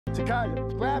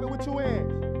Takaya, grab it with 2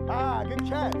 hands. Ah, good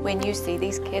catch. When you see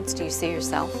these kids, do you see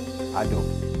yourself? I do,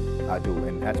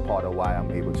 and that's part of why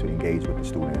I'm able to engage with the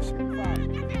students.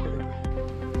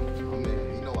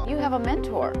 You have a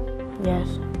mentor. Yes.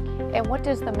 And what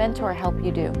does the mentor help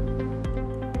you do?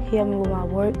 He helped me with my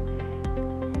work.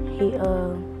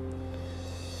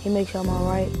 He makes sure I'm all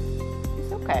right.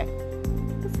 It's okay.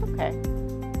 It's okay.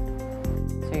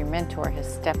 So your mentor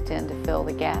has stepped in to fill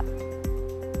the gap.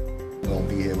 We're gonna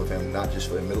be here with him not just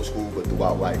for in middle school, but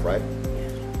throughout life, right?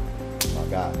 My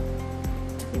God.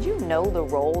 Did you know the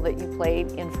role that you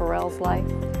played in Pharrell's life?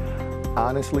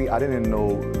 Honestly, I didn't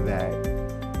know that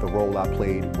the role I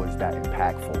played was that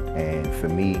impactful. And for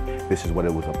me, this is what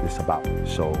it's about.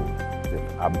 So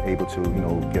if I'm able to,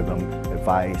 give them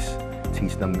advice,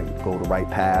 teach them to go the right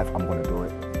path, I'm gonna do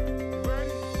it.